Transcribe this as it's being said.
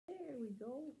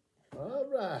go. All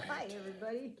right. Hi,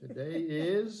 everybody. Today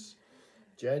is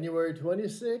January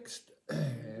 26th,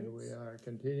 and we are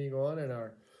continuing on in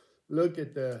our look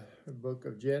at the book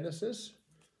of Genesis.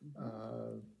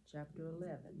 Chapter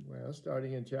 11. Well,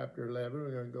 starting in chapter 11,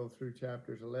 we're going to go through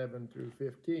chapters 11 through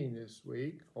 15 this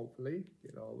week, hopefully,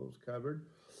 get all those covered.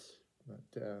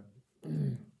 But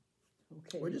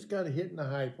Okay. we're just kind of hitting the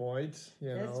high points,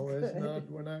 you That's know. good.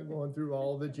 We're not going through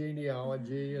all the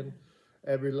genealogy and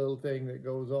every little thing that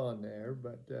goes on there,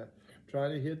 but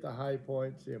trying to hit the high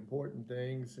points, the important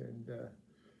things, and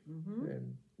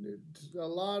it's a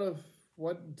lot of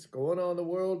what's going on in the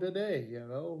world today, you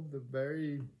know,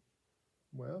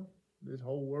 this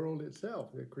whole world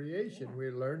itself, the creation we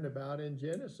learned about in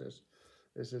Genesis.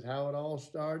 This is how it all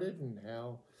started and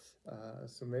how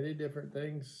so many different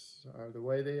things are the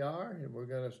way they are, and we're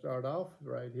going to start off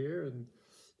right here in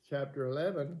chapter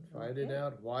 11, finding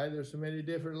out why there's so many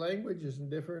different languages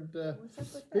and different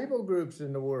people groups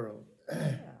in the world.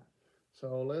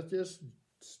 So let's just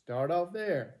start off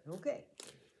there. Okay.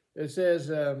 It says,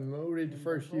 we'll read the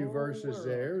first few verses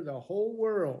there. The whole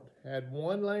world had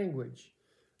one language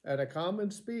and a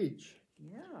common speech.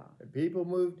 Yeah. And people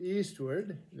moved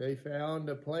eastward. They found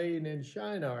a plain in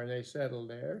Shinar, and they settled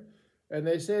there. And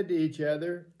they said to each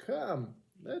other, "Come,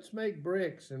 let's make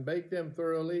bricks and bake them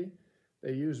thoroughly."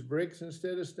 They used bricks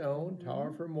instead of stone,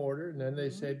 tar for mortar. And then they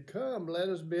said, "Come, let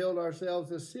us build ourselves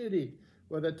a city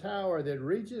with a tower that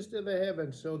reaches to the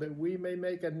heavens so that we may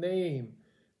make a name."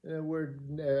 The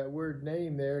word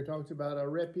name there talks about a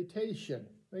reputation.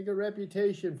 Make a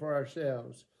reputation for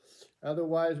ourselves.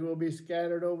 Otherwise, we'll be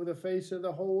scattered over the face of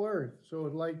the whole earth. So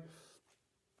it's like,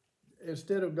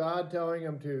 instead of God telling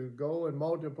them to go and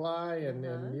multiply and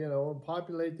you know,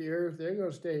 populate the earth, they're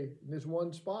going to stay in this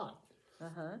one spot.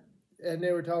 And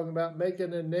they were talking about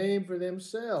making a name for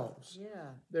themselves.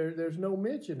 Yeah. There's no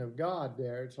mention of God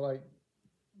there. It's like,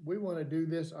 we want to do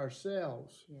this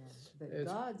ourselves. Yeah. But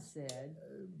God said.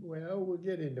 Well, we'll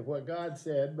get into what God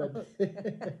said, but.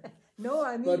 No,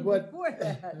 I mean before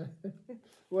that.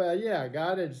 Well, yeah,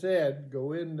 God had said,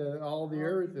 go into all the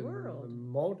earth and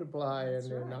multiply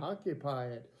and occupy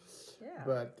it. Yeah.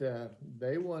 But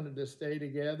they wanted to stay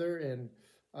together, and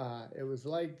it was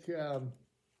like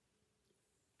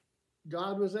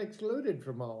God was excluded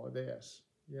from all of this.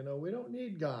 You know, we don't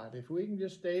need God. If we can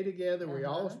just stay together, we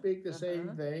all speak the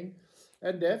same thing.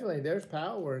 And definitely there's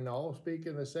power in all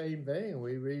speaking the same thing.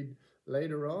 We read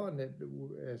later on that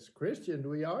as Christians,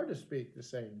 we are to speak the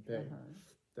same thing.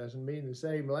 Doesn't mean the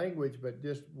same language, but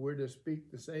just we're to speak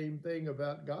the same thing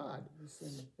about God.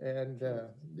 And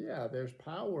yeah, there's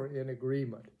power in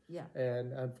agreement. Yeah.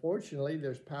 And unfortunately,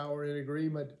 there's power in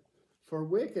agreement for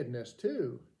wickedness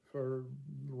too, for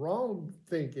wrong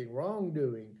thinking,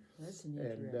 wrongdoing. That's an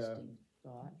interesting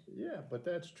thought. Yeah, but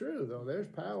that's true, though. There's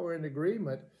power in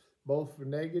agreement, both for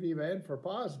negative and for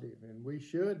positive. And we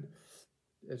should,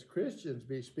 as Christians,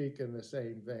 be speaking the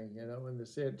same thing, you know, in the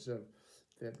sense of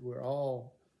that we're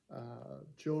all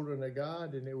children of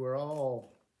God, and that we're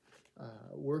all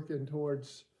working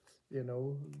towards, you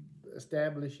know,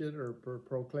 establishing or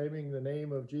proclaiming the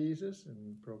name of Jesus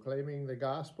and proclaiming the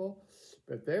gospel.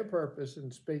 But their purpose in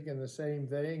speaking the same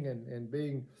thing and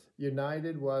being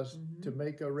united was to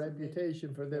make a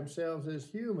reputation for themselves as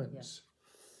humans.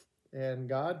 And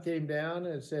God came down,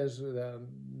 and it says,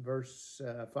 verse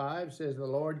 5 says, the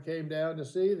Lord came down to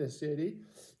see the city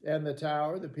and the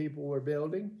tower the people were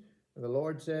building. And the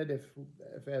Lord said,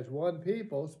 if as one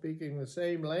people speaking the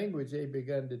same language they've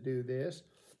begun to do this,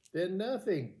 then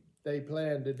nothing they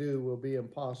plan to do will be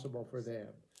impossible for them.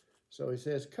 So he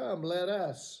says, come, let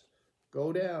us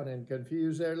go down and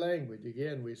confuse their language.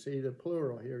 Again, we see the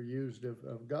plural here used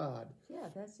of God. Yeah,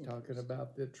 that's talking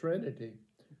about the Trinity.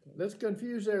 Okay. Let's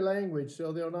confuse their language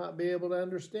so they'll not be able to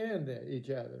understand each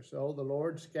other. So the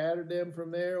Lord scattered them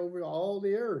from there over all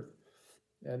the earth,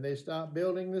 and they stopped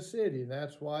building the city. And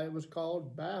that's why it was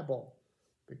called Babel,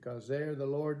 because there the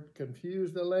Lord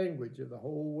confused the language of the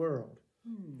whole world.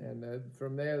 And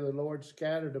from there the Lord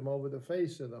scattered them over the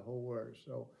face of the whole earth.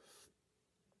 So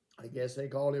I guess they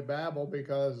called it Babel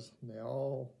because they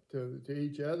all, to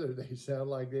each other, they sound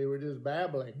like they were just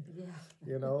babbling. Yeah.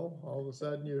 You know, all of a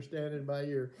sudden you're standing by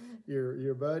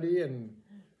your buddy and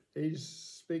he's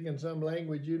speaking some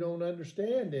language you don't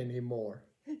understand anymore.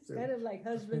 It's kind of like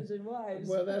husbands and wives.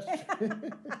 Well, that's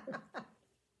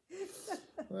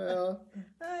well,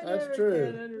 I that's true.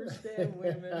 Can't understand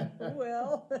women.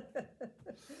 Well,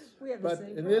 we have but the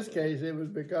same in this case, it was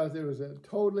because it was a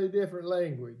totally different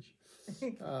language.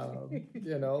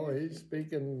 You know, he's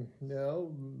speaking, you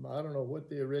know, I don't know what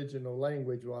the original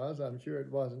language was. I'm sure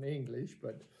it wasn't English,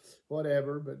 but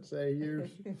whatever. But say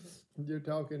you're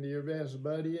talking to your best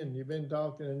buddy and you've been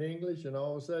talking in English, and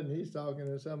all of a sudden he's talking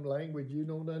in some language you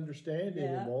don't understand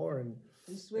anymore. And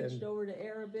he switched over to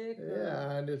Arabic.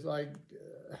 Yeah, and it's like,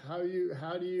 how do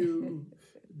you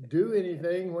do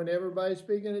anything when everybody's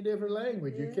speaking a different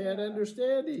language? You can't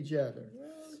understand each other.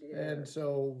 Oh, And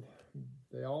so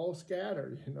they all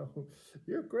scatter, you know.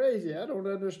 You're crazy. I don't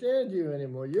understand you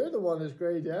anymore. You're the one that's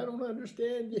crazy. I don't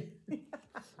understand you.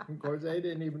 Of course, they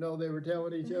didn't even know they were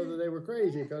telling each other they were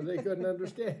crazy because they couldn't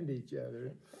understand each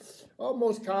other.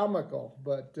 Almost comical,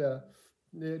 but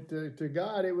to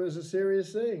God, it was a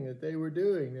serious thing that they were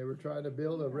doing. They were trying to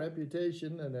build a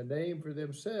reputation and a name for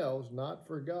themselves, not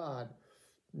for God.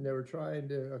 And they were trying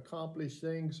to accomplish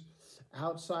things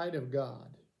outside of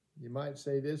God. You might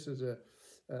say this is an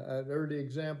early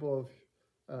example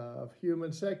of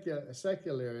human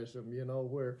secularism, you know,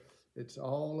 where it's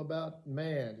all about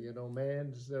man. You know,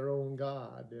 man's their own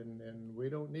God, and we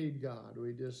don't need God.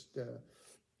 We just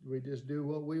do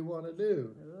what we want to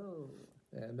do. Oh.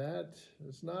 And that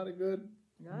is not a good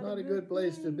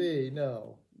place to be.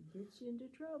 No. Gets you into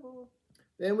trouble.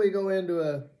 Then we go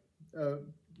into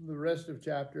the rest of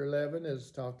chapter 11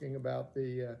 is talking about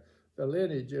the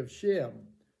lineage of Shem,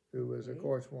 who was, of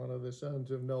course, one of the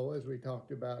sons of Noah, as we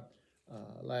talked about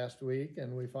last week.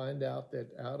 And we find out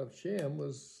that out of Shem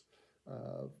was,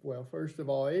 well, first of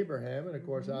all, Abraham. And, of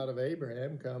course, out of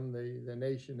Abraham come the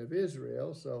nation of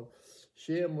Israel. So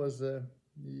Shem was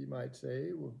you might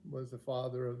say, was the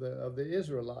father of the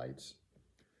Israelites.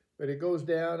 But it goes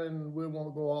down, and we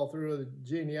won't go all through the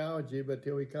genealogy, but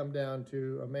till we come down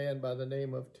to a man by the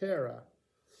name of Terah.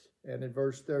 And in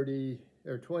verse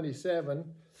 27,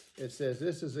 it says,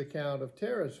 this is the account of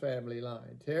Terah's family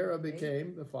line. Terah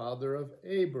became the father of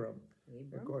Abram.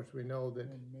 Of course, we know that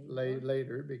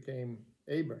later became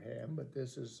Abraham, but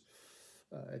this is,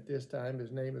 at this time,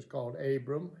 his name is called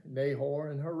Abram,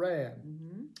 Nahor, and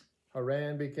Haran.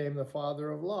 Haran became the father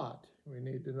of Lot. We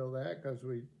need to know that because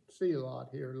we see Lot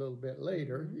here a little bit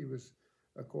later. He was,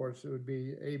 of course, it would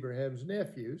be Abraham's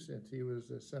nephew since he was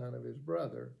the son of his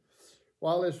brother.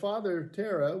 While his father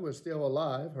Terah was still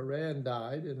alive, Haran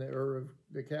died in the Ur of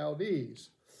the Chaldees.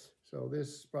 So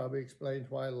this probably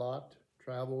explains why Lot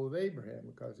traveled with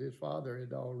Abraham, because his father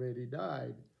had already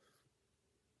died.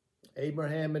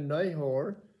 Abraham and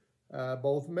Nahor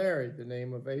both married. The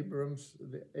name of Abrams,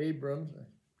 I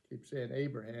keep saying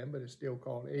Abraham, but it's still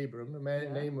called Abram. The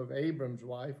name of Abram's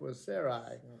wife was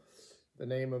Sarai. The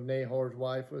name of Nahor's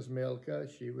wife was Milcah.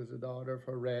 She was the daughter of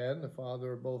Haran, the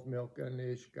father of both Milcah and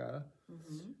Ishka.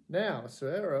 Now,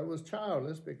 Sarah was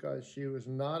childless because she was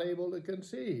not able to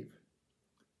conceive.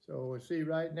 So we see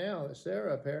right now that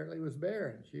Sarah apparently was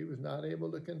barren. She was not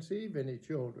able to conceive any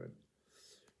children.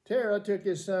 Terah took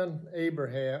his son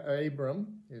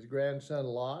Abram, his grandson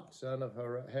Lot, son of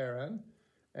Haran,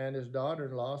 and his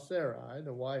daughter-in-law Sarai,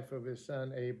 the wife of his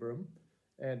son Abram,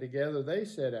 and together they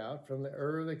set out from the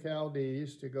Ur of the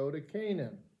Chaldees to go to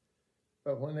Canaan.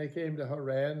 But when they came to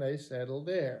Haran, they settled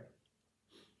there.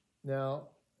 Now,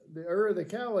 the Ur of the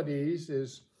Chaldees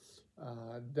is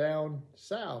down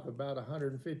south, about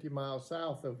 150 miles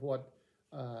south of what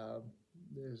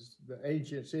is the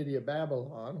ancient city of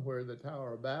Babylon, where the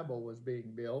Tower of Babel was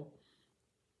being built.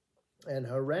 And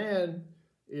Haran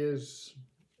is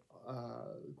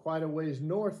quite a ways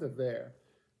north of there.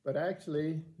 But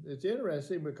actually, it's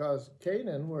interesting because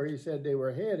Canaan, where he said they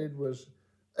were headed, was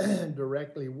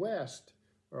directly west,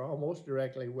 or almost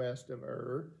directly west of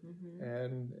Ur.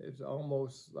 And it's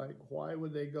almost like, why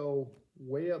would they go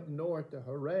way up north to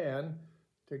Haran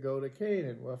to go to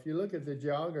Canaan? Well, if you look at the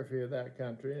geography of that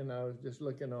country, and I was just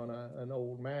looking on an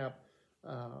old map,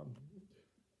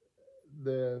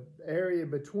 the area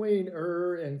between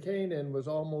Ur and Canaan was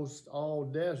almost all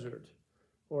desert.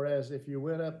 Whereas if you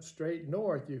went up straight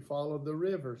north, you followed the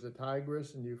rivers, the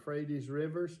Tigris and Euphrates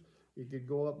rivers. You could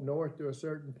go up north to a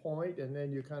certain point, and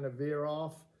then you kind of veer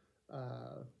off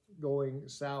going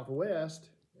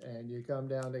southwest, and you come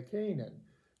down to Canaan.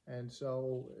 And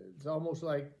so it's almost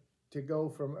like to go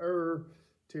from Ur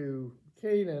to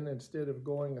Canaan, instead of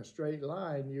going a straight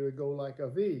line, you would go like a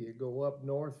V. You go up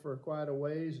north for quite a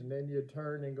ways, and then you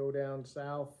turn and go down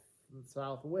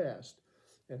southwest.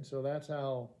 And so that's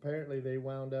how apparently they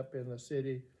wound up in the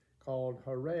city called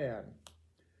Haran.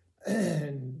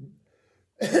 And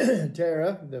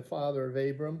Terah, the father of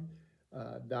Abram,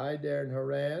 died there in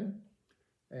Haran.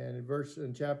 And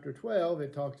in chapter 12,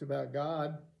 it talks about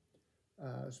God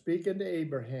speaking to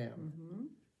Abraham.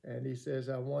 And he says,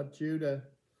 I want you to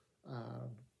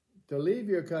to leave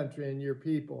your country and your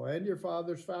people and your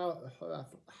father's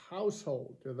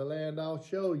household to the land I'll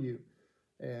show you.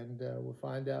 And we'll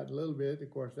find out a little bit.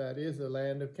 Of course, that is the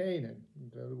land of Canaan.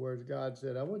 In other words, God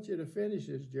said, I want you to finish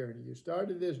this journey. You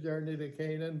started this journey to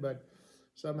Canaan, but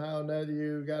somehow or another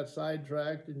you got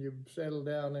sidetracked and you settled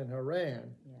down in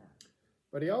Haran. Yeah.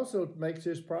 But he also makes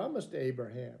his promise to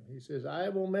Abraham. He says, I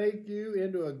will make you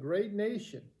into a great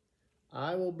nation.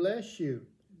 I will bless you.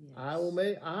 Yes.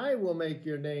 I will make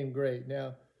your name great.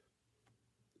 Now,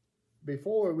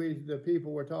 before the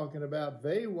people were talking about,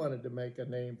 they wanted to make a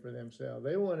name for themselves.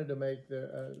 They wanted to make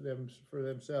for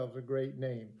themselves a great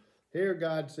name. Here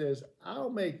God says, I'll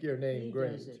make your name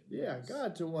great. Does it, yeah, yes.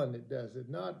 God's the one that does it,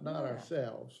 not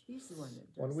ourselves. He's the one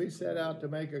that does When we it. set out to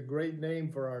make a great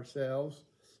name for ourselves,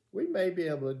 we may be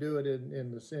able to do it in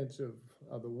the sense of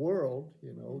the world,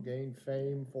 gain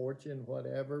fame, fortune,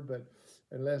 whatever, but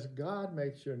unless God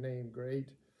makes your name great,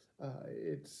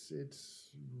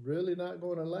 it's really not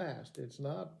going to last. It's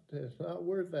not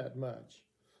worth that much.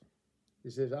 He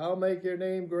says, I'll make your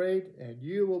name great, and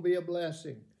you will be a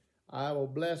blessing. I will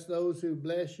bless those who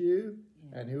bless you,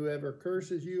 and whoever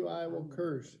curses you, I will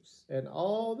curse. And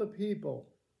all the people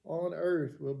on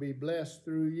earth will be blessed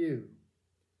through you.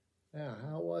 Now,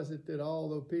 how was it that all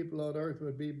the people on earth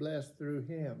would be blessed through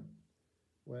him?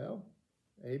 Well,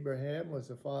 Abraham was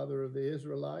the father of the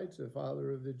Israelites, the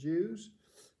father of the Jews,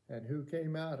 and who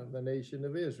came out of the nation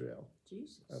of Israel?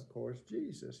 Jesus. Of course,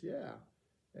 Jesus, yeah.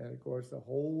 And of course, the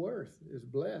whole earth is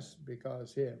blessed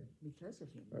because of him. Because of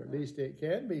him. Or at least it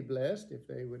can be blessed if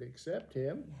they would accept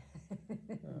him.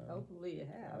 Hopefully you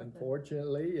have.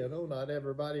 Unfortunately, not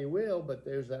everybody will, but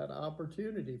there's that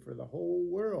opportunity for the whole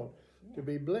world to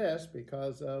be blessed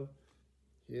because of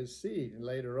his seed. And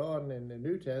later on in the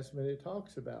New Testament, it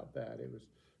talks about that. It was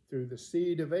through the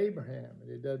seed of Abraham.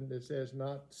 And it says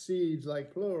not seeds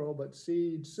like plural, but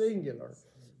seed singular,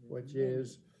 which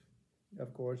is,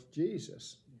 of course,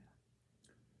 Jesus.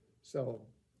 So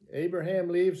Abraham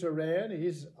leaves Haran.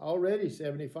 He's already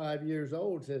 75 years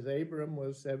old. It says Abram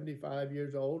was 75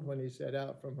 years old when he set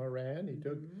out from Haran. He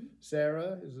took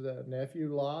Sarah, his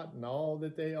nephew Lot, and all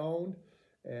that they owned,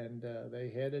 and they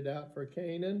headed out for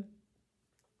Canaan.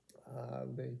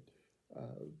 They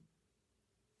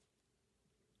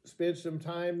spent some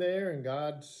time there, and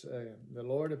the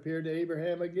Lord appeared to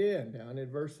Abraham again. Down in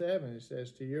verse 7, it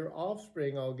says, to your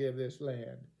offspring I'll give this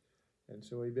land. And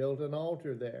so he built an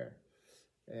altar there.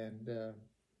 And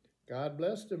God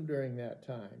blessed him during that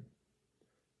time.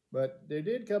 But there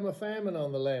did come a famine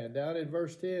on the land. Down in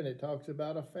verse 10, it talks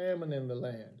about a famine in the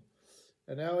land.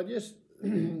 And now as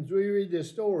we read this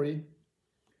story,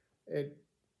 it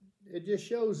just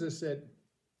shows us that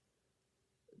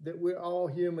we're all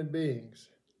human beings.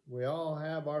 We all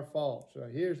have our faults. So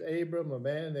here's Abram, a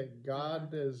man that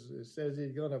God says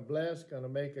he's going to bless, going to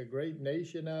make a great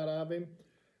nation out of him.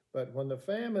 But when the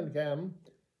famine came,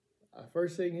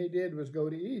 first thing he did was go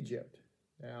to Egypt.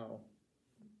 Now,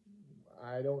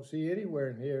 I don't see anywhere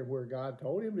in here where God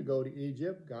told him to go to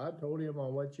Egypt. God told him, I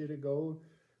want you to go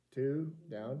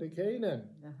down to Canaan.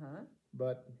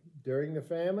 But during the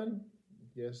famine,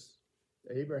 yes,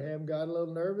 Abraham got a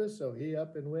little nervous, so he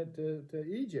up and went to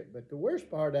Egypt. But the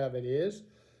worst part of it is,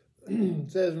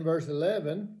 it says in verse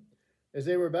 11, as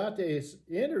they were about to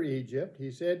enter Egypt,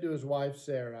 he said to his wife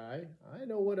Sarai, I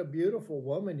know what a beautiful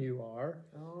woman you are.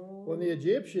 When the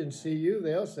Egyptians see you,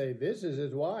 they'll say, this is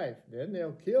his wife. Then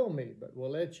they'll kill me, but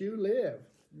we'll let you live.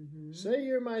 Say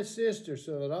you're my sister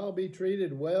so that I'll be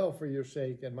treated well for your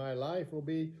sake, and my life will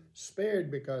be spared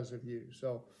because of you.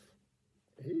 So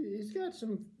he's got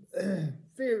some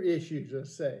fear issues,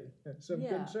 let's say, some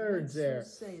concerns there.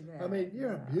 Say that. I mean,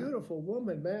 you're a beautiful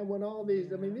woman, man. When all these,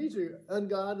 these are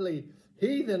ungodly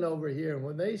heathen over here. And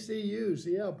when they see you,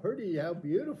 see how pretty, how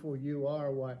beautiful you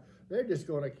are, why, they're just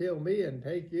going to kill me and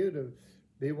take you to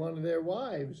be one of their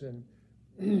wives. And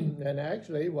and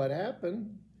actually what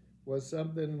happened was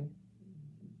something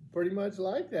pretty much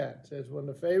like that. It says when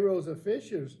the Pharaoh's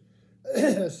officials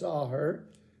saw her,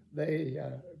 they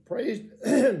praised,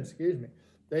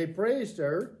 they praised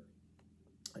her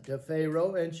to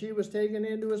Pharaoh, and she was taken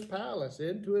into his palace,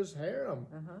 into his harem.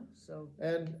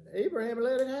 And Abraham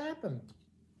let it happen.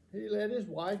 He let his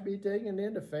wife be taken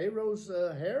into Pharaoh's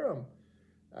harem.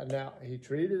 Now, he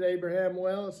treated Abraham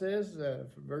well, it says,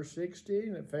 verse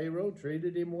 16, that Pharaoh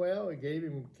treated him well. He gave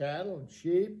him cattle and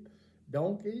sheep,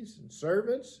 donkeys and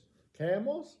servants,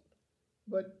 camels.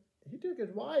 But he took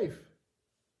his wife,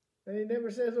 and he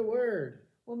never says a word.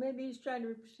 Well, maybe he's trying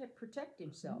to protect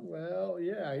himself. Well,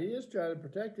 yeah, he is trying to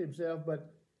protect himself,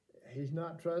 but he's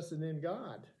not trusting in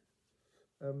God.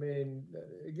 I mean,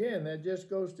 again, that just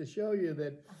goes to show you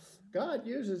that God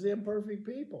uses imperfect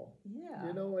people. Yeah.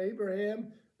 You know,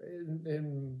 Abraham,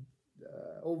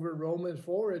 over in Romans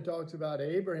 4, it talks about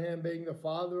Abraham being the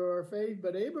father of our faith,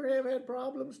 but Abraham had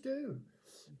problems too.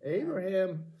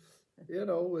 Abraham, you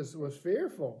know, was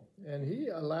fearful, and he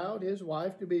allowed his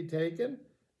wife to be taken.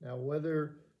 Now,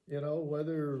 whether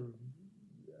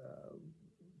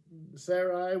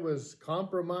Sarai was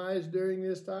compromised during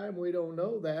this time, we don't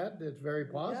know that. It's very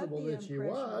possible that she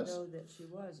was. Though, that she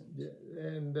wasn't.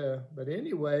 And but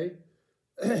anyway,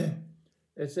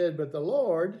 it said, but the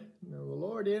Lord, you know, the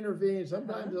Lord intervenes.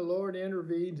 Sometimes the Lord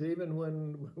intervenes even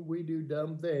when we do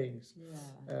dumb things.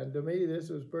 Yeah. And to me, this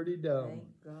was pretty dumb. Thank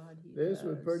God he This does.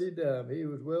 was pretty dumb. He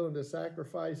was willing to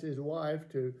sacrifice his wife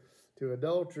to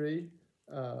adultery,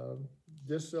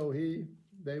 just so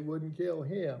they wouldn't kill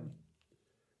him.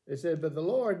 It said, but the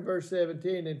Lord, in verse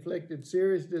 17, inflicted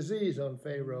serious disease on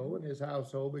Pharaoh and his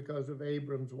household because of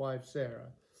Abram's wife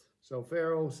Sarah. So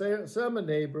Pharaoh summoned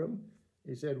Abram.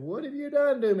 He said, what have you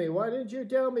done to me? Why didn't you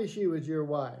tell me she was your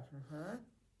wife?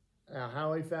 Now,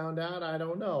 how he found out, I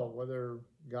don't know. Whether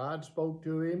God spoke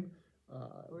to him.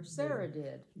 Or Sarah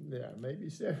did. Yeah, maybe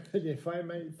Sarah did.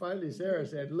 Finally, Sarah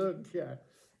said, look,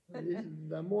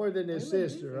 I'm more than his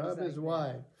sister. I'm his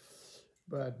wife.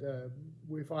 But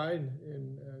we find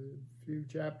in a few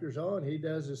chapters on, he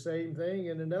does the same thing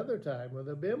in another time with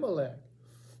Abimelech.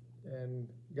 And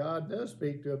God does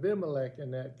speak to Abimelech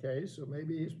in that case, so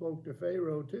maybe he spoke to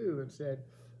Pharaoh too and said,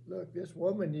 look, this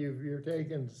woman you're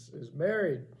taking is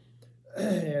married,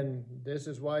 and this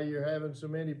is why you're having so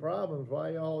many problems,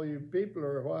 why all you people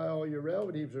why all your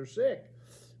relatives are sick,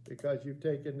 because you've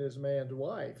taken this man's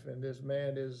wife, and this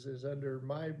man is under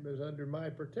my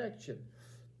protection.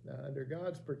 Under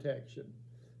God's protection.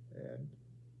 And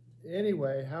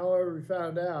anyway, however he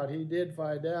found out, he did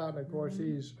find out, and of course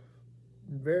he's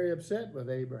very upset with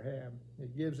Abraham. He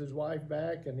gives his wife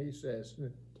back and he says,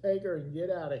 take her and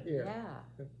get out of here.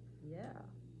 Yeah, yeah.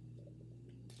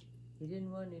 He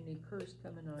didn't want any curse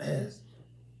coming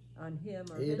on him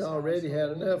or He'd his already had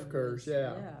household enough or curse, his-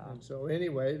 yeah. And so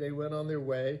anyway, they went on their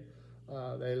way.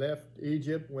 They left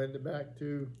Egypt, went back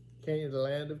to Canaan, the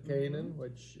land of Canaan,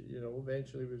 which, you know,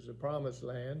 eventually was the promised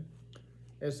land.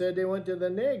 It said they went to the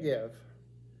Negev,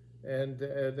 and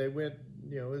they went,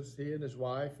 you know, it's he and his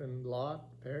wife and Lot.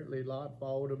 Apparently Lot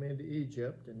followed them into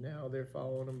Egypt, and now they're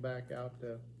following them back out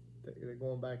they're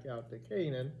going back out to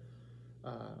Canaan.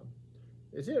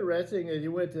 It's interesting that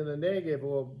you went to the Negev.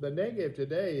 Well, the Negev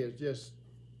today is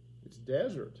it's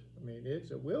desert. I mean, it's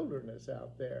a wilderness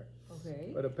out there.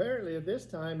 Okay. But apparently at this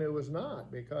time it was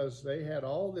not, because they had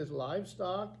all this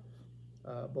livestock,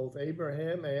 both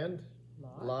Abraham and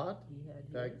Lot. He had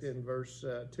In fact, his. in verse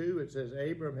 2 it says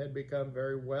Abram had become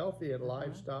very wealthy in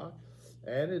livestock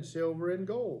and in silver and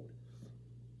gold.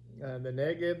 And the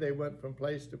Negev, they went from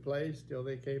place to place till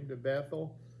they came to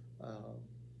Bethel.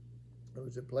 It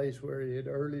was a place where he had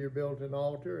earlier built an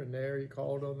altar, and there he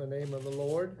called on the name of the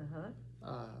Lord.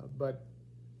 But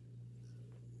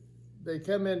they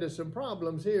come into some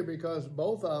problems here, because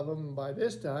both of them by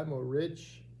this time were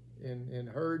rich in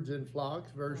herds and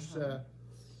flocks.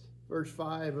 Verse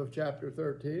 5 of chapter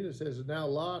 13, it says, now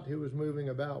Lot, who was moving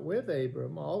about with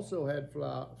Abram, also had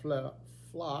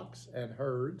flocks and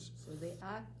herds. So they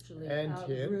actually and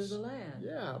outgrew tents. the land.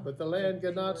 Yeah, but the land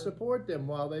could not Sure. support them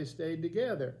while they stayed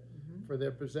together, for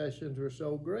their possessions were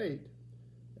so great.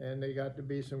 And they got to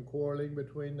be some quarreling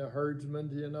between the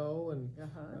herdsmen, you know, and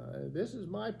this is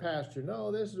my pasture.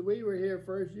 No, we were here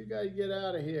first. You got to get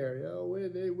out of here. You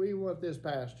know, we want this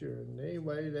pasture. And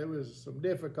anyway, there was some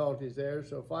difficulties there.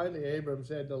 So finally, Abram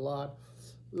said to Lot,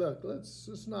 "Look,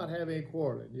 let's not have any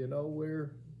quarreling. You know,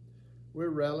 we're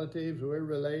relatives, we're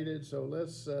related. So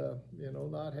let's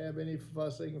not have any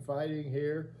fussing, fighting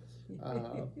here.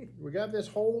 We got this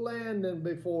whole land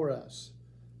before us.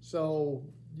 So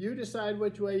you decide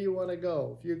which way you want to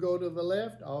go. If you go to the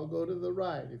left, I'll go to the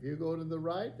right. If you go to the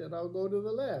right, then I'll go to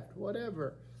the left,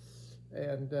 whatever."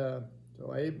 And so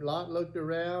Lot looked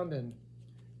around,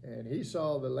 and he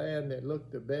saw the land that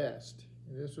looked the best.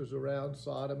 And this was around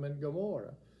Sodom and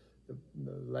Gomorrah.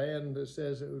 The land that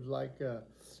says it was like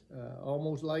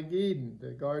almost like Eden,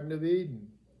 the Garden of Eden.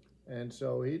 And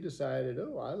so he decided,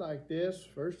 I like this.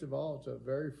 First of all, it's a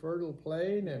very fertile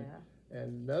plain, and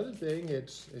another thing,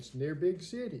 it's near big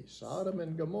cities, Sodom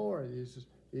and Gomorrah,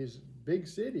 these big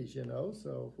cities, you know.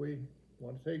 So if we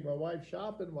want to take my wife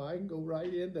shopping, well, I can go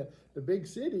right into the big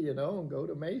city, you know, and go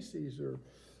to Macy's or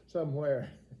somewhere.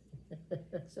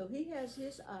 So he has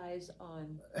his eyes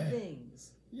on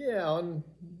things.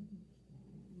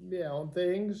 on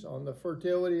things, on the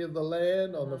fertility of the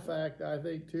land, on the fact, I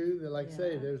think too, that like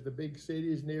say, there's the big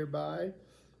cities nearby.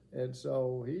 And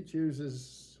so he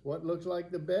chooses what looks like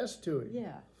the best to him.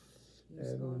 Yeah.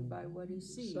 He's And going by what he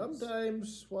sees.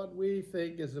 sometimes what we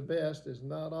think is the best is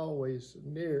not always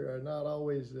near, or not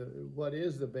always what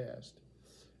is the best.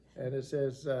 And it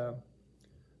says,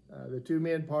 the two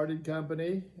men parted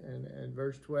company, and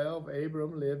verse 12,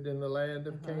 Abram lived in the land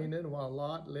of Canaan, while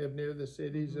Lot lived near the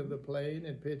cities of the plain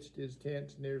and pitched his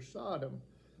tents near Sodom.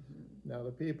 Now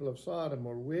the people of Sodom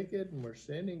were wicked and were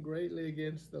sinning greatly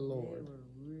against the Lord. They were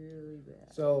really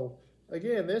bad. So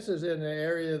again, this is in an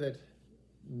area that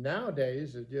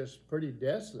nowadays is just pretty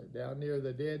desolate, down near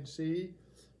the Dead Sea.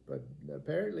 But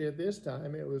apparently at this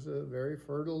time it was a very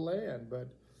fertile land. But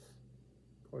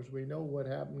of course we know what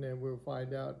happened, and we'll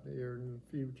find out here in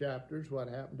a few chapters what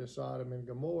happened to Sodom and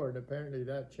Gomorrah. And apparently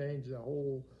that changed the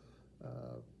whole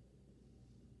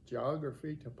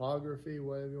geography, topography,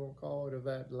 whatever you want to call it, of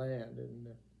that land. And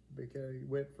because it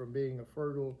went from being a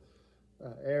fertile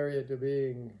area to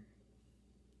being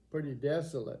pretty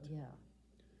desolate. Yeah.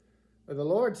 But the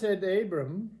Lord said to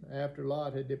Abram, after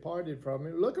Lot had departed from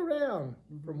him, look around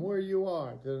from where you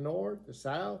are, to the north, the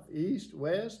south, east,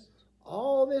 west.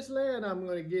 All this land I'm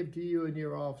going to give to you and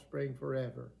your offspring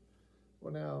forever.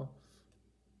 Well, now,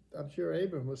 I'm sure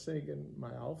Abram was thinking,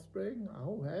 my offspring? I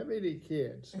don't have any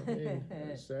kids. I mean,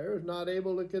 Sarah's not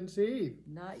able to conceive.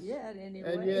 Not yet,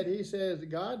 anyway. And yet he says,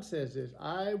 God says this,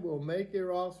 I will make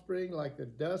your offspring like the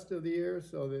dust of the earth,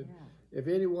 so that if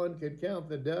anyone could count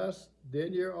the dust,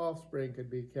 then your offspring could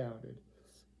be counted.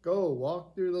 Go,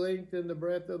 walk through the length and the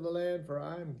breadth of the land, for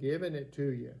I'm giving it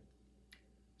to you.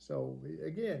 So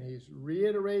again, he's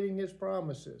reiterating his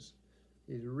promises.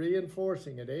 He's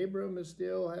reinforcing it. Abram is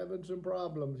still having some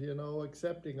problems,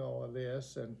 accepting all of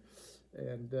this and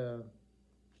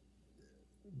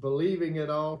believing it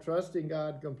all, trusting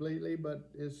God completely, but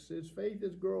his faith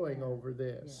is growing over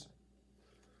this. Yeah.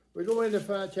 We go into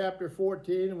chapter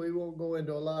 14, and we won't go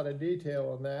into a lot of detail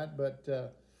on that, but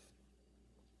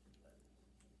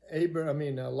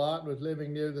Lot was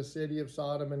living near the city of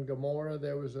Sodom and Gomorrah.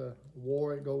 There was a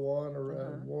war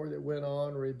war that went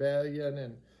on,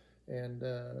 rebellion, and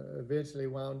eventually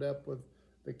wound up with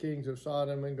the kings of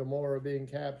Sodom and Gomorrah being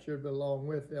captured, but along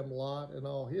with them Lot and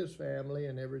all his family,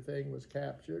 and everything was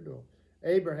captured. Well,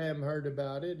 Abraham heard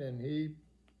about it, and he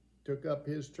took up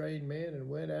his trained men and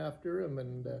went after them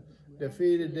and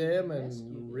defeated them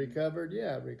and recovered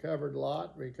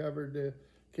Lot, recovered the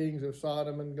kings of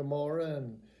Sodom and Gomorrah,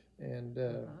 and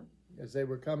as they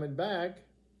were coming back,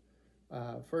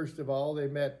 first of all they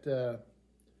met the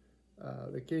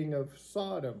king of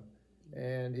Sodom,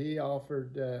 and he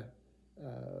offered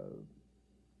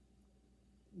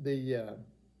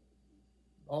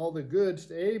all the goods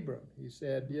to Abram. He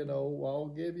said,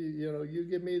 I'll give you, you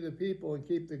give me the people and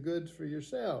keep the goods for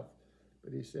yourself.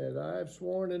 But he said, I've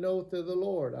sworn an oath to the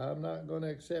Lord. I'm not going to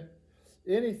accept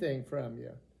anything from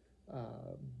you.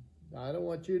 I don't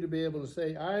want you to be able to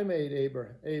say, I made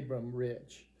Abram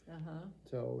rich.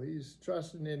 So he's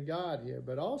trusting in God here.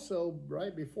 But also,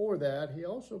 right before that, he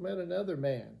also met another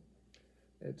man.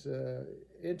 It's an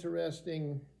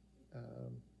interesting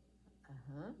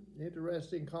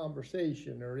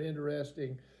conversation or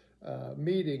interesting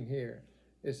meeting here.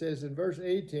 It says in verse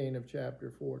 18 of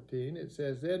chapter 14, it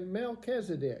says, Then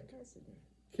Melchizedek,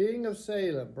 king of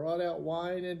Salem, brought out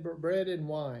wine and bread and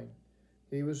wine.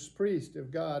 He was priest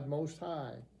of God Most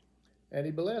High. And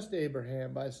he blessed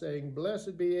Abraham by saying,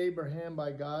 Blessed be Abraham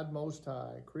by God Most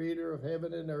High, creator of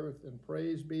heaven and earth, and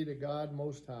praise be to God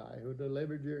Most High, who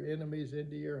delivered your enemies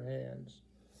into your hands.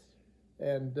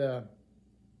 And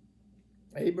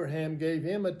Abraham gave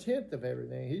him a tenth of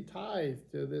everything. He tithed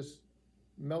to this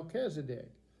Melchizedek.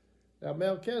 Now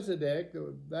Melchizedek,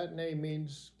 that name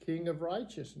means king of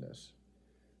righteousness.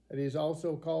 And he's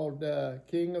also called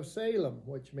king of Salem,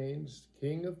 which means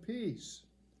king of peace.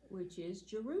 Which is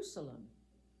Jerusalem.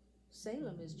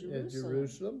 Salem is Jerusalem.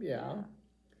 Jerusalem, yeah.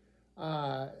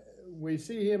 We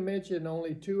see him mentioned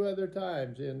only two other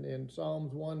times in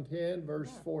Psalms 110,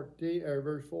 verse 14 or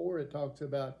verse 4. It talks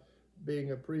about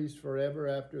being a priest forever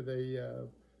after the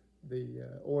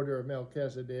order of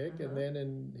Melchizedek, and then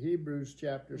in Hebrews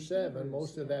chapter 7,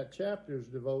 most of that chapter's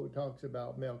talks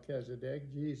about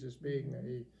Melchizedek, Jesus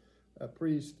being a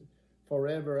priest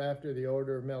forever after the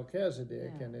order of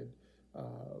Melchizedek, and it.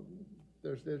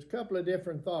 There's a couple of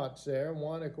different thoughts there.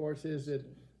 One, of course, is that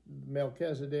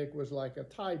Melchizedek was like a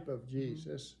type of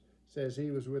Jesus. Says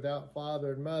he was without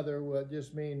father and mother. Well,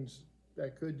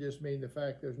 that could just mean the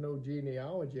fact there's no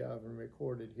genealogy of him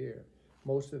recorded here.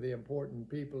 Most of the important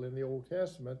people in the Old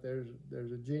Testament,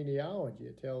 there's a genealogy.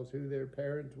 It tells who their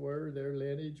parents were, their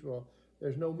lineage. Well,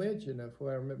 there's no mention of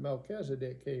where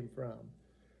Melchizedek came from.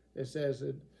 It says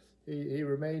that he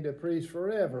remained a priest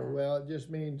forever. Yeah. Well,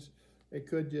 it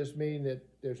could just mean that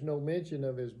there's no mention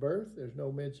of his birth, there's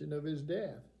no mention of his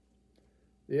death.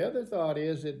 The other thought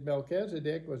is that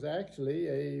Melchizedek was actually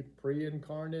a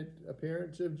pre-incarnate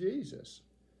appearance of Jesus.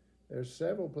 There's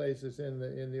several places in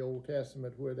the Old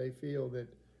Testament where they feel that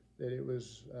it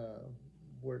was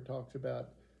where it talks about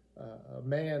a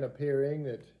man appearing.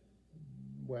 That,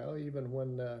 well, even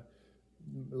when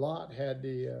Lot had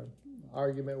the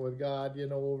argument with God,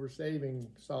 over saving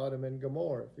Sodom and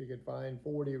Gomorrah, if he could find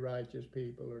 40 righteous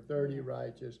people or 30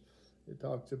 righteous, it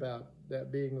talks about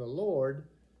that being the Lord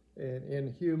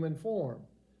in human form.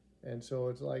 And so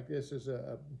it's like this is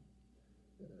a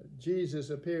Jesus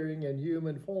appearing in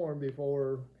human form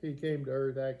before he came to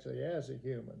earth actually as a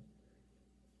human.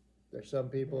 There's some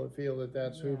people that feel that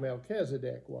that's who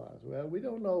Melchizedek was. Well, we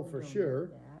don't know for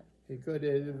sure. He could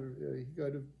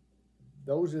have.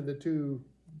 Those are the two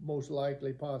most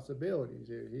likely possibilities.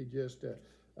 He just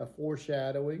a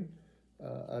foreshadowing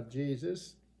of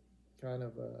Jesus, kind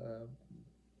of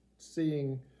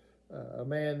seeing a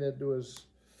man that was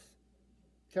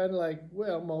kind of like,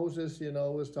 well, Moses,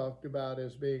 was talked about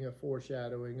as being a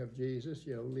foreshadowing of Jesus,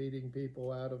 leading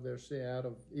people out of their sin, out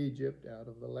of Egypt, out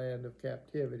of the land of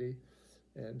captivity.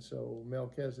 And so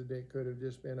Melchizedek could have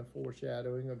just been a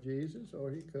foreshadowing of Jesus, or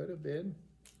he could have been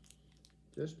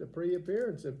just a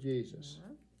pre-appearance of Jesus.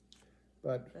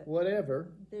 But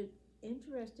whatever. The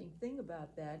interesting thing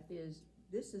about that is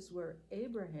this is where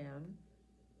Abraham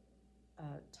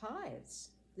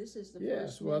tithes. This is the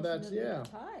first mention of the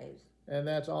tithes. And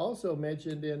that's also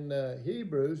mentioned in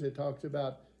Hebrews. It talks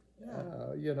about,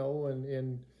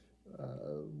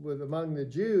 with among the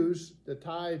Jews, the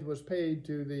tithe was paid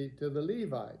to the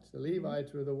Levites. The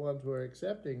Levites were the ones who were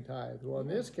accepting tithe. Well, in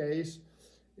this case,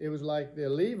 it was like the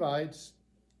Levites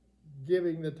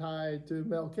giving the tithe to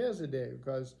Melchizedek,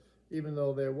 because even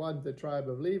though there wasn't the tribe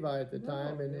of Levi at the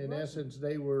time, and in essence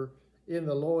they were in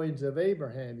the loins of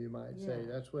Abraham, you might say.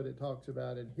 That's what it talks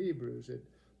about in Hebrews.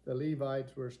 The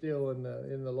Levites were still in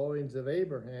the loins of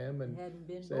Abraham, and hadn't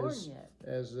been born yet.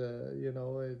 As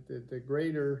the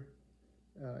greater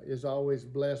is always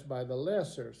blessed by the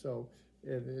lesser. So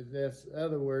in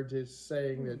other words, it's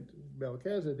saying that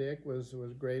Melchizedek was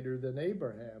greater than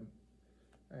Abraham,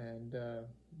 and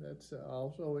that's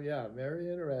also very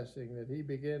interesting that he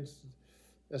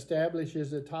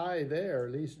establishes a tithe there,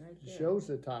 at least shows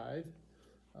the tithe,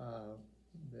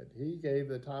 that he gave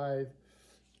the tithe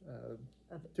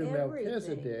to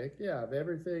Melchizedek, of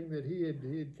everything that he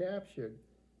had captured.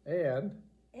 And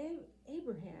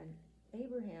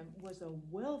Abraham was a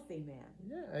wealthy man.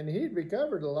 Yeah, and he'd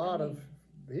recovered a lot of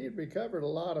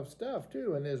stuff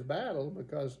too in his battle,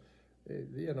 because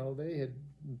they had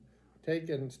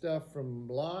taken stuff from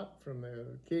Lot, from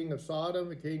the king of Sodom,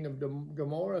 the king of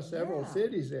Gomorrah, several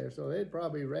cities there. So they'd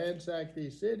probably ransacked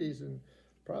these cities, and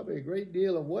probably a great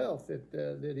deal of wealth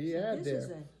that he had there. This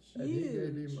is a huge he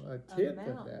gave him a tip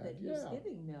amount of that. he's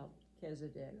giving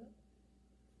Melchizedek.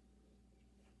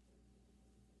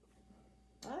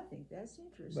 I think that's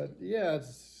interesting. But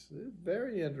it's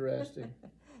very interesting.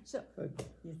 So,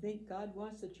 you think God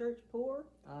wants the church poor?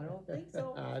 I don't think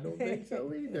so. I don't think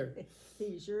so either.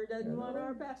 He sure doesn't want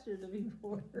our pastor to be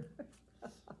poor.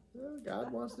 Well,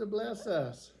 God wants to bless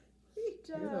us. He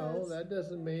does. That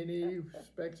doesn't mean he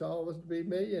expects all of us to be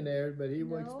millionaires, but he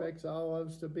expects all of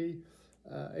us to be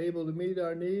able to meet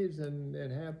our needs and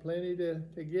have plenty to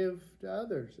give to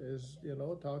others, as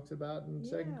it talks about in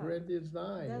 2 Corinthians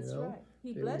 9. That's right.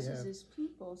 He blesses his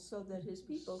people so that his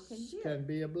people can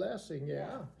be a blessing.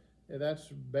 And that's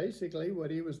basically what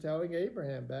he was telling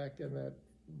Abraham back in that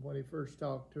when he first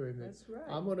talked to him. That's right.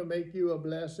 I'm going to make you a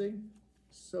blessing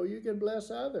so you can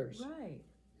bless others. Right.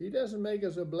 He doesn't make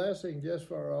us a blessing just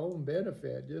for our own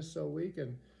benefit, just so we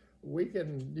can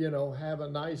have a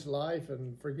nice life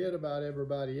and forget about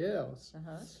everybody else.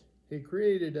 He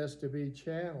created us to be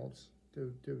channels,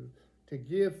 to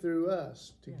give through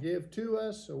us, to give to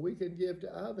us so we can give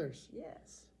to others.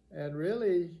 Yes. And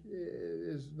really,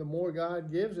 is the more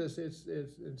God gives us, it's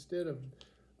instead of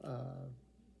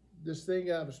this thing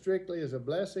of strictly as a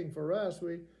blessing for us,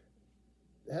 we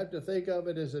have to think of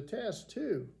it as a test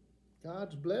too.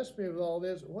 God's blessed me with all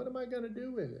this. What am I going to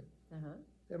do with it?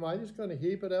 Am I just going to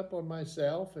heap it up on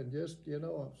myself and just,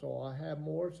 so I have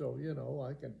more, so,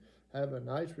 I can have a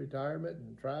nice retirement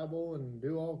and travel and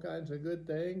do all kinds of good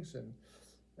things? And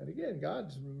again,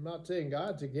 I'm not saying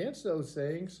God's against those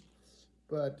things,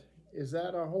 but is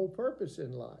that our whole purpose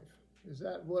in life? Is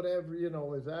that whatever,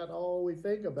 is that all we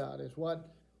think about? Is what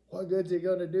good's he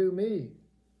going to do me?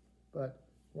 But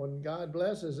when God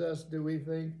blesses us, do we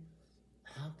think,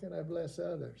 how can I bless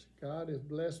others? God has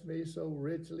blessed me so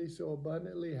richly, so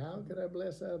abundantly. How can I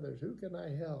bless others? Who can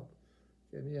I help?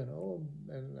 And,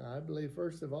 and I believe,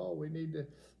 first of all, we need to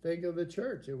think of the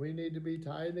church, and we need to be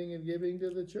tithing and giving to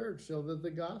the church so that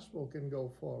the gospel can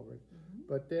go forward. Mm-hmm.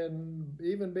 But then,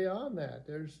 even beyond that,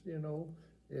 there's,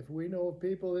 if we know of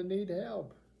people that need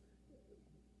help,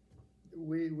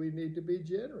 we need to be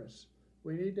generous.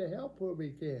 We need to help where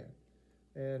we can.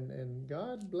 And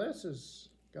God blesses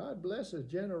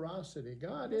generosity.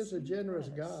 God Yes, is a He generous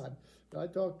does. God. I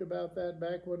talked about that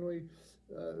back when we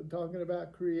talking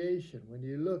about creation. When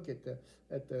you look at the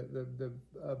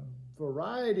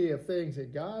variety of things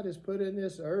that God has put in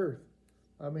this earth,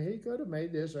 I mean, He could have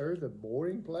made this earth a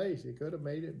boring place. He could have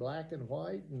made it black and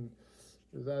white. And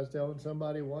as I was telling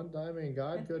somebody one time, I mean,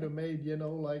 God could have made,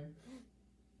 like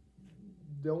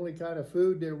the only kind of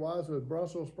food there was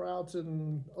Brussels sprouts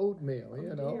and oatmeal,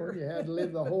 dear. and you had to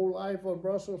live the whole life on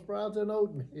Brussels sprouts and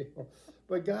oatmeal.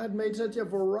 But God made such a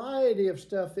variety of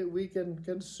stuff that we can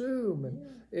consume and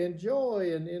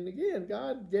enjoy. And again,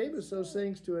 God gave us those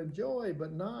things to enjoy,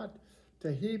 but not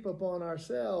to heap upon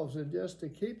ourselves and just to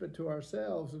keep it to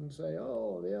ourselves and say,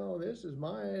 oh, this is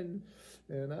mine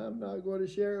and I'm not going to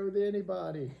share it with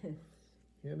anybody.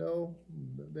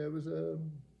 There was a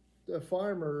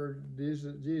farmer,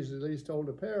 Jesus at least told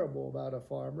a parable about a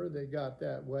farmer that got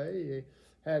that way. He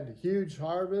had huge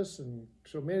harvests and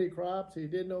so many crops, he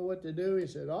didn't know what to do. He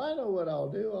said, I know what I'll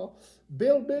do. I'll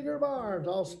build bigger barns.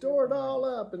 I'll store it all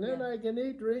up, and then I can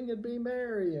eat, drink, and be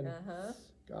merry. And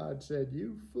God said,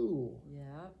 you fool.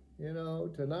 Yeah.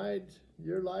 Tonight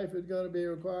your life is going to be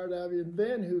required of you, and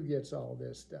then who gets all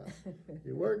this stuff?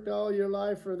 You worked all your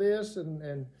life for this,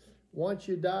 and once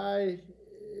you die,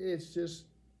 it's just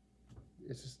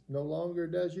no longer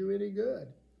does you any good.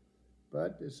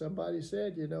 But as somebody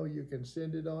said, you can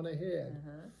send it on ahead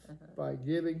by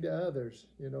giving to others.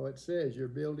 It says you're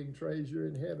building treasure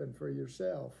in heaven for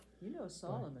yourself.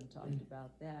 Solomon talked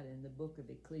about that in the book of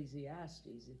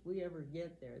Ecclesiastes. If we ever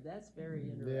get there, that's very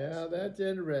interesting. Yeah, that's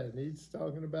interesting. He's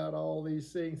talking about all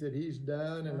these things that he's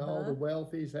done and all the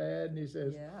wealth he's had, and he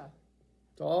says,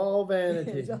 it's all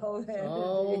vanity. It's all vanity.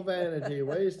 All vanity,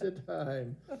 waste of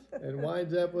time. And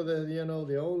winds up with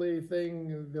the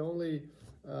only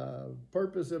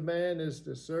purpose of man is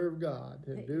to serve God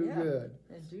and do good.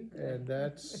 And do good. And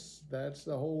that's what it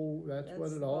all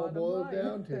bottom boils line.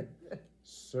 down to.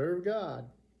 Serve God.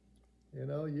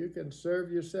 You can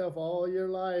serve yourself all your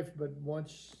life, but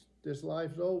once this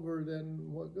life's over, then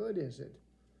what good is it?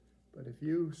 But if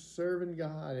you serving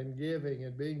God and giving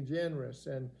and being generous,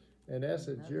 and in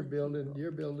essence, you're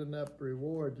building up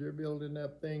rewards. You're building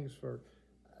up things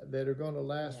that are going to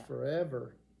last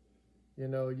forever.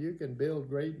 You can build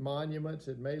great monuments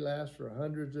that may last for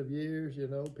hundreds of years.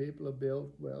 People have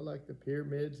built, like the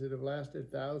pyramids that have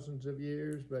lasted thousands of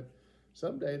years, but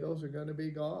someday those are going to be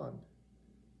gone.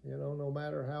 No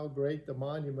matter how great the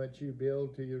monument you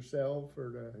build to yourself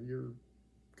or to your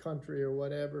country or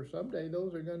whatever, someday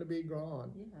those are going to be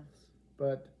gone. Yeah.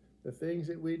 But the things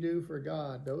that we do for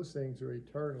God, those things are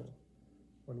eternal.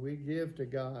 When we give to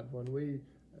God, when we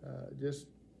just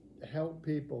help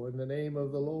people in the name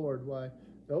of the Lord, why,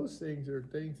 those things are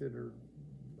things that are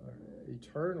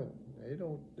eternal.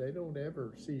 They don't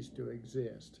ever cease to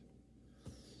exist.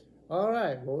 All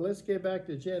right, well, let's get back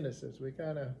to Genesis. We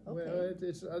kind of,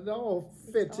 it all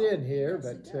fits in here,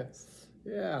 but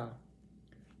yeah.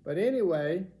 But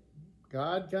anyway,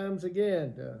 God comes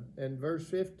again in verse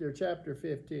 50 or chapter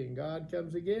 15. God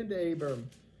comes again to Abram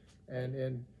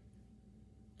and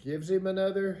gives him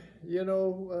another,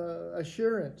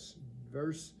 assurance.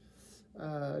 First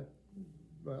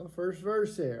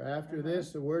verse there. After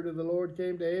this, the word of the Lord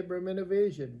came to Abram in a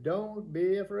vision. Don't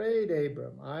be afraid,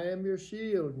 Abram. I am your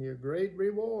shield and your great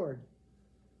reward.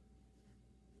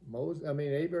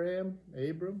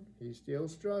 Abram, he's still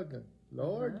struggling.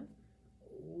 Lord,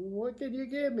 what can you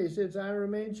give me since I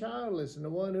remain childless, and the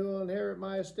one who will inherit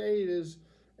my estate is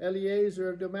Eliezer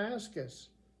of Damascus?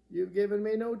 You've given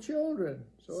me no children,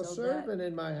 so a servant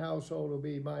in my household will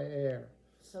be my heir.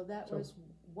 So that was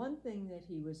one thing that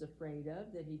he was afraid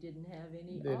of, that he didn't have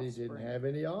any offspring. That he didn't have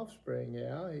any offspring,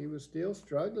 He was still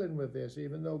struggling with this,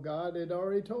 even though God had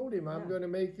already told him, I'm going to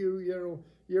make you,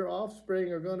 your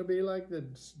offspring are going to be like the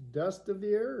dust of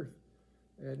the earth.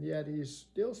 And yet he's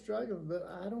still struggling, but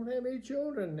I don't have any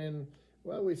children. And,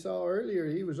 we saw earlier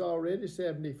he was already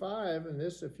 75, and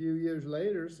this a few years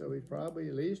later, so he's probably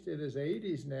at least in his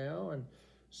 80s now, and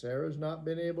Sarah's not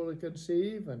been able to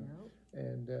conceive, and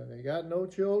they got no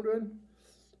children.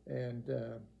 And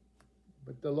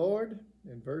But the Lord,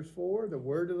 in verse 4, the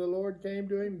word of the Lord came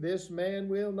to him, this man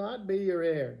will not be your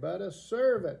heir, but a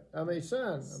son,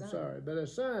 but a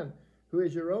son, who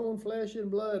is your own flesh and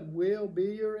blood, will be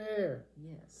your heir.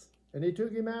 Yes. And he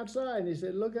took him outside and he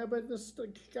said, look up at the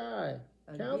sky,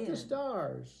 count the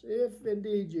stars, if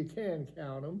indeed you can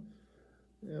count them.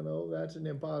 You know, that's an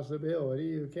impossibility.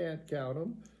 You can't count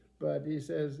them. But he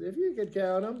says, if you could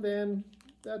count them, then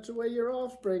that's the way your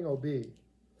offspring will be.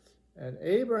 And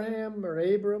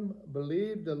Abram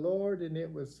believed the Lord, and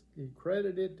he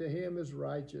credited to him as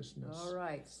righteousness. All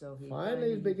right, so he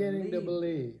finally is beginning to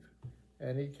believe.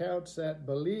 And he counts that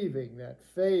believing, that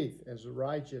faith, as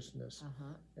righteousness.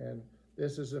 And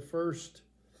this is the first,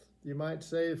 you might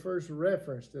say, the first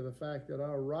reference to the fact that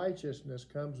our righteousness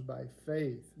comes by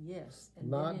faith. Yes, and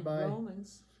not then in by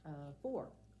Romans 4.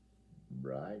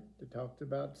 Right, it talked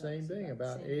about the same thing,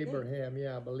 about Abraham,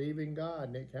 believing God,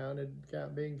 and it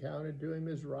being counted to him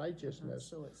as righteousness.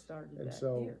 So it started and back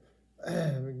so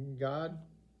here. God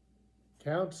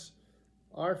counts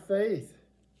our faith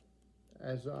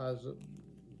as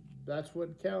that's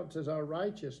what counts as our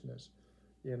righteousness.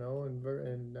 You know,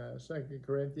 in 2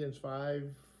 Corinthians 5,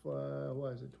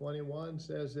 21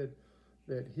 says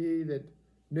that he that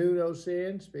knew no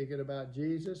sin, speaking about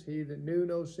Jesus, he that knew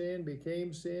no sin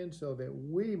became sin so that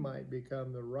we might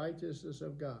become the righteousness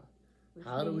of God.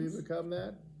 How do we become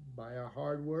that? By our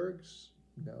hard works?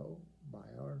 No, by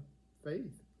our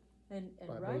faith. And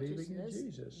by righteousness believing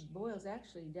in Jesus. Boils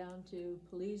actually down to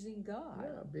pleasing God.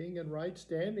 Yeah, being in right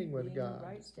standing with God.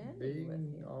 Being in right standing with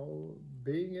Him.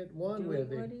 Being at one with Him.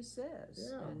 Doing what He says.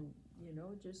 Yeah. And,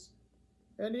 just...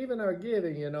 And even our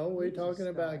giving, we're talking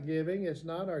about giving. It's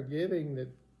not our giving that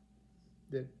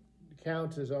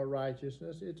counts as our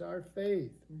righteousness. It's our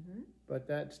faith. But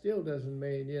that still doesn't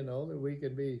mean, that we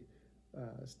can be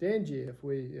stingy. If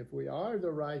we are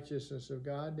the righteousness of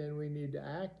God, then we need to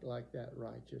act like that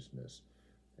righteousness.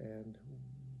 And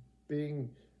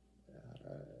being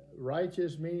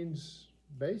righteous means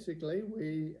basically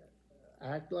we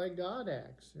act like God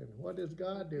acts. And what does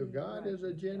God do? God is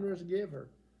a generous giver.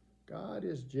 God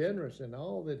is generous in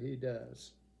all that He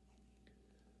does.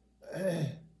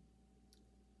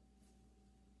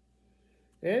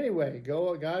 Anyway,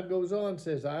 God goes on and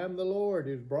says, I am the Lord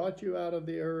who's brought you out of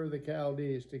the Ur of the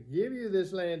Chaldees to give you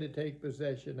this land to take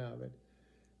possession of it.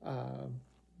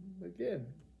 Again,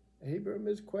 Abram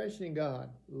is questioning God.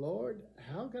 Lord,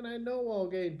 how can I know I'll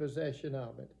gain possession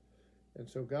of it? And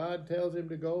so God tells him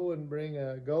to go and bring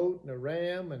a goat and a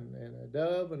ram and a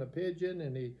dove and a pigeon,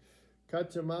 and he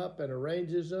cuts them up and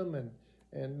arranges them.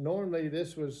 And normally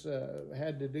this was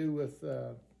had to do with...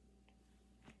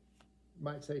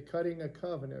 might say cutting a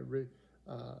covenant.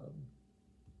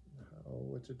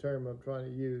 What's the term I'm trying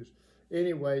to use?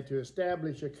 Anyway, to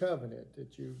establish a covenant,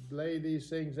 that you lay these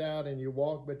things out and you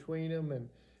walk between them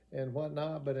and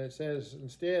whatnot. But it says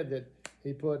instead that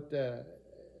he put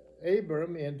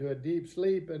Abram into a deep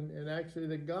sleep, and actually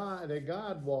that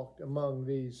God walked among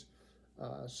these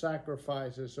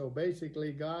sacrifices. So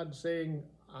basically God's saying,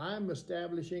 I'm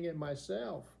establishing it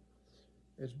myself.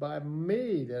 It's by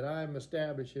me that I'm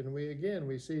establishing.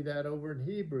 We see that over in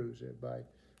Hebrews.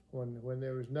 When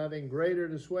there was nothing greater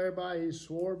to swear by, he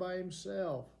swore by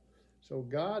himself. So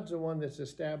God's the one that's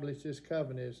established this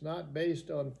covenant. It's not based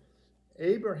on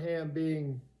Abraham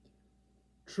being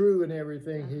true in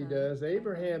everything he does,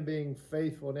 Abraham being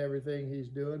faithful in everything he's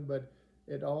doing, but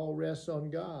it all rests on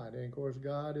God. And of course,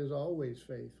 God is always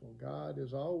faithful. God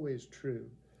is always true.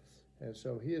 And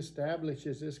so he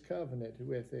establishes this covenant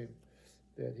with him,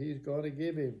 that he's going to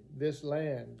give him this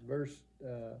land. Verse,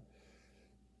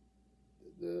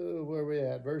 where are we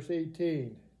at? Verse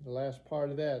 18, the last part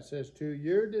of that says, to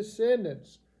your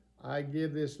descendants I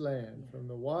give this land, from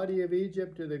the Wadi of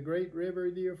Egypt to the great river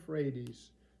of the Euphrates,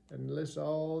 and lists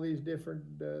all these different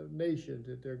nations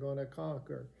that they're going to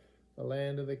conquer. The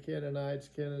land of the Canaanites,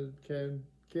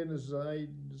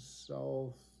 Kenizzites,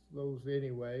 all those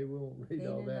anyway. We won't read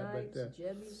all that,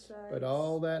 but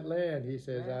all that land, he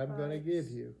says, I'm going to give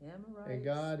you. And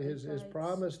God has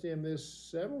promised him this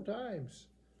several times,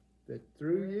 that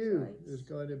through you is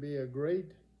going to be a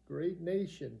great, great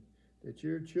nation, that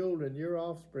your children, your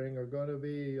offspring are going to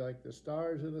be like the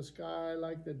stars of the sky,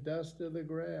 like the dust of the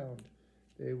ground.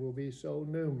 They will be so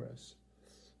numerous.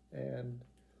 And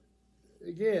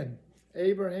again,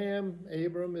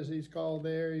 Abram as he's called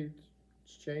there,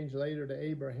 it's changed later to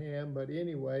Abraham, but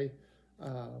anyway,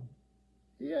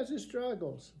 he has his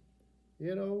struggles.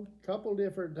 Couple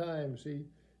different times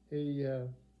he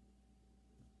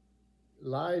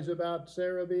lies about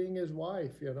Sarah being his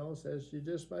wife, says she's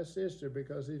just my sister,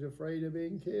 because he's afraid of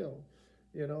being killed.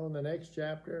 In the next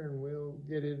chapter, and we'll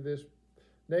get into this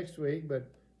next week,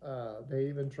 but they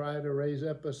even try to raise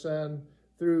up a son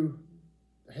through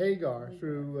Hagar,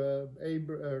 through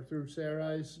through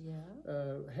Sarai's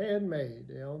handmaid.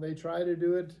 You know, they try to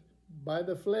do it by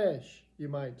the flesh, you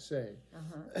might say.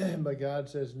 But God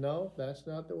says, no, that's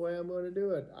not the way I'm going to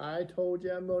do it. I told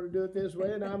you I'm going to do it this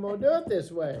way, and I'm going to do it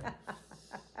this way.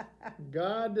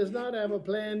 God does not have a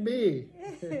plan B.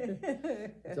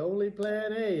 It's only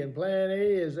plan A, and plan A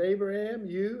is Abraham,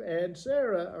 you, and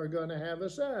Sarah are going to have a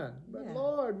son. But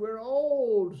Lord, we're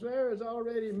old. Sarah's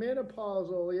already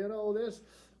menopausal. You know, this,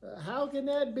 how can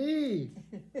that be?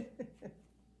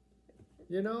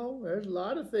 You know, there's a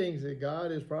lot of things that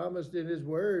God has promised in His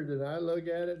Word, and I look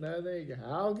at it and I think,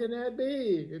 how can that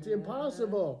be? It's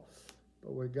impossible.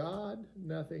 But with God,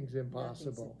 nothing's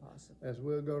impossible. As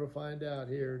we'll go to find out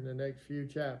here in the next few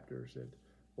chapters, that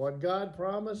what God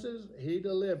promises, He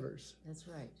delivers. That's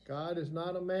right. God is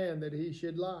not a man that He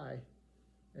should lie.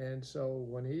 And so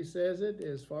when He says it,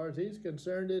 as far as He's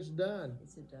concerned, it's done.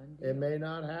 It's a done deal. It may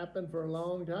not happen for a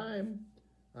long time.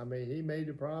 I mean, He made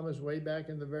a promise way back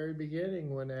in the very beginning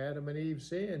when Adam and Eve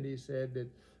sinned. He said that,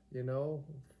 you know,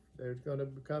 there's going to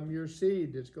become your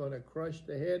seed that's going to crush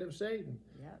the head of Satan.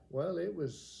 Yep. Well, it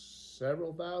was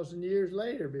several thousand years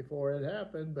later before it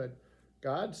happened, but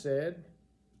God said,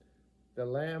 the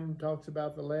Lamb talks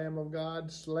about the Lamb of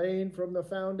God slain from the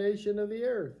foundation of the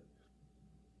earth.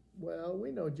 Well,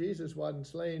 we know Jesus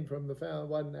wasn't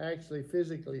wasn't actually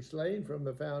physically slain from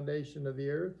the foundation of the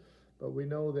earth, but we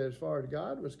know that as far as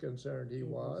God was concerned, He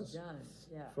was. Done.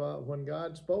 Yeah. When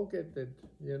God spoke it, that,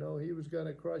 you know, He was going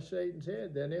to crush Satan's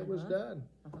head, then it was done.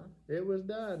 It was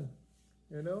done.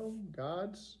 You know,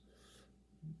 God's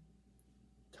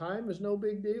time is no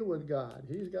big deal with God.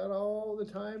 He's got all the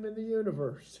time in the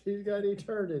universe. He's got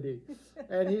eternity.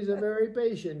 And He's a very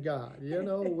patient God. You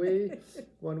know,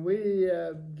 when we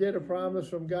get a promise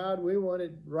from God, we want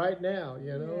it right now,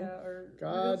 you know. Yeah, or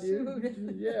God,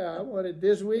 I want it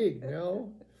this week, you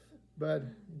know. But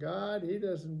God, He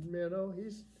doesn't, you know,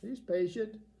 He's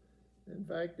patient. In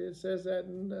fact, it says that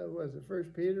in, was it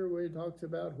 1 Peter, where He talks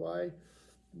about why,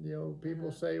 you know,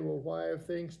 people say, well, why are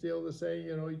things still the same?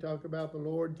 You know, you talk about the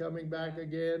Lord coming back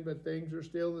again, but things are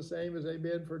still the same as they've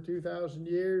been for 2,000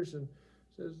 years. And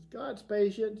says, God's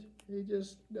patient. He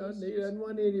doesn't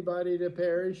want anybody to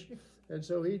perish. And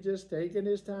so He's just taking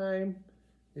His time.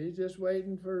 He's just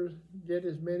waiting for get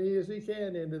as many as He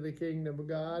can into the kingdom of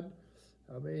God.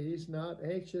 I mean, He's not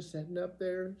anxious, sitting up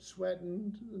there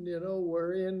sweating, you know,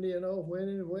 worrying, you know,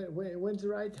 when's the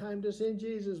right time to send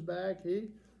Jesus back.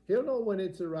 He'll know when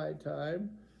it's the right time,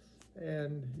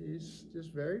 and He's just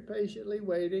very patiently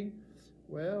waiting.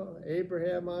 Well,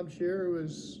 Abraham, I'm sure,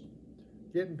 was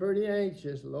getting pretty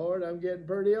anxious. Lord, I'm getting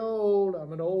pretty old.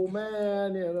 I'm an old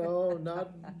man, you know,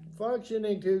 not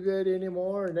functioning too good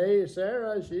anymore. And hey,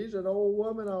 Sarah, she's an old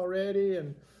woman already,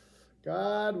 and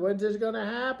God, when's this going to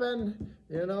happen?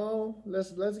 You know,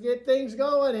 let's get things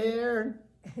going here.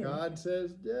 God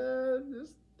says,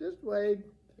 just wait.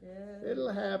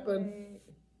 It'll happen.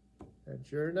 And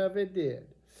sure enough, it did.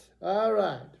 All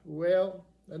right. Well,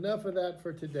 enough of that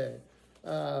for today.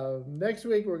 Next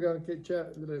week, we're going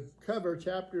to cover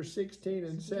chapters 16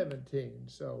 and 17.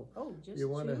 So just you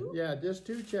want to, two? Just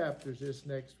 2 chapters this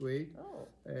next week.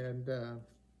 And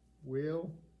we'll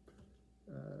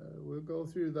go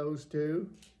through those 2.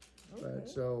 But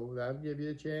so that'll give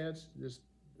you a chance. Just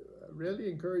really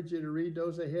encourage you to read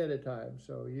those ahead of time,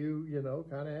 so you know,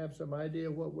 kind of have some idea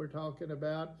of what we're talking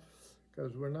about,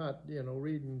 because we're not, you know,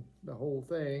 reading the whole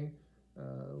thing.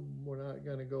 We're not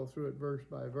going to go through it verse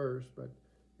by verse, but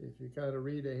if you kind of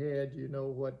read ahead, you know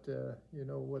what the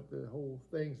whole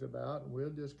thing's about. And we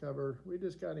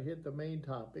just kind of hit the main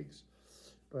topics.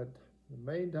 But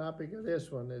the main topic of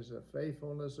this one is the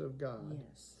faithfulness of God.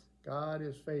 Yes. God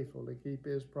is faithful to keep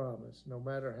His promise, no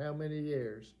matter how many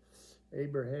years.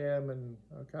 Abraham, and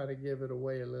I'll kind of give it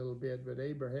away a little bit, but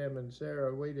Abraham and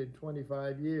Sarah waited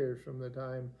 25 years from the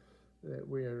time that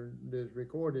is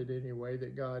recorded anyway,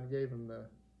 that God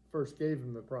first gave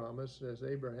him the promise, as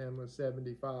Abraham was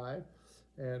 75,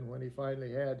 and when he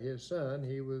finally had his son,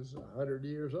 he was 100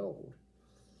 years old.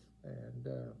 And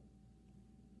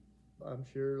I'm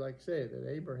sure, like I say, that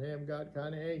Abraham got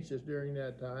kind of anxious during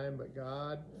that time, but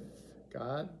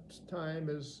God's time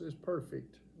is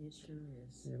perfect. It sure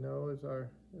is. You know,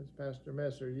 as Pastor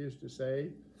Messer used to say,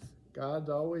 God's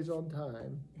always on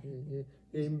time.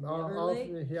 He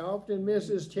often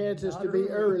misses chances to be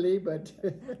early, but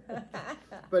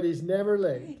but He's never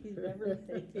late. He's never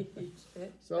late.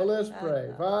 So let's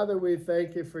pray. Father, we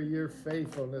thank You for Your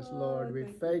faithfulness, Lord. We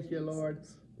thank You, Lord,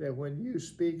 that when you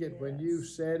speak it, when you Yes.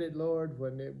 said it, Lord,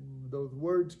 those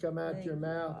words come out Thank your you,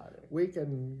 mouth, Father. we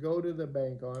can go to the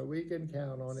bank on it. We can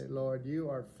count on Yes. it, Lord. You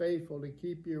are faithful to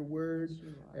keep your word. Yes,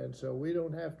 you are. And so we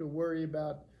don't have to worry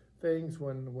about things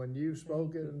when you've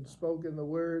spoken the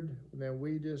word. Then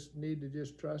we just need to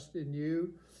just trust in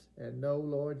you and know,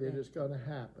 Lord, that it's going to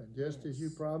happen. Just as you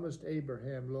Yes. promised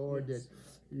Abraham, Lord, Yes,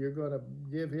 that you're going to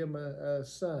give him a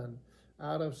son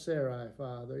out of Sarai,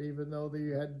 Father. Even though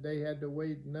they had to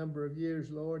wait a number of years,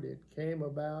 Lord, it came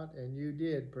about, and you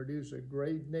did produce a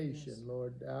great nation, Yes.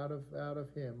 Lord, out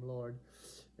of him, Lord.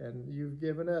 And you've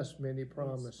given us many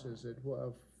promises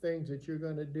of things that you're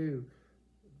going to do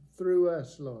through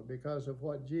us, Lord, because of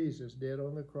what Jesus did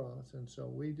on the cross. And so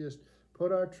we just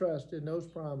put our trust in those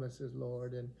promises,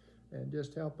 Lord, and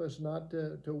just help us not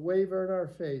to waver in our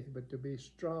faith, but to be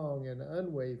strong and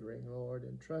unwavering, Lord,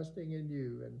 and trusting in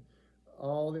you and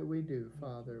all that we do,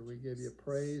 Father. We give you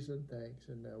praise and thanks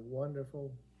in the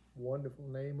wonderful, wonderful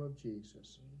name of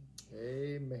Jesus.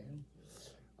 Amen.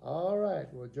 All right,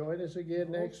 well, join us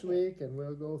again next week, and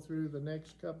we'll go through the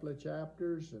next couple of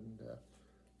chapters and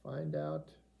find out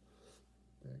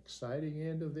the exciting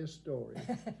end of this story.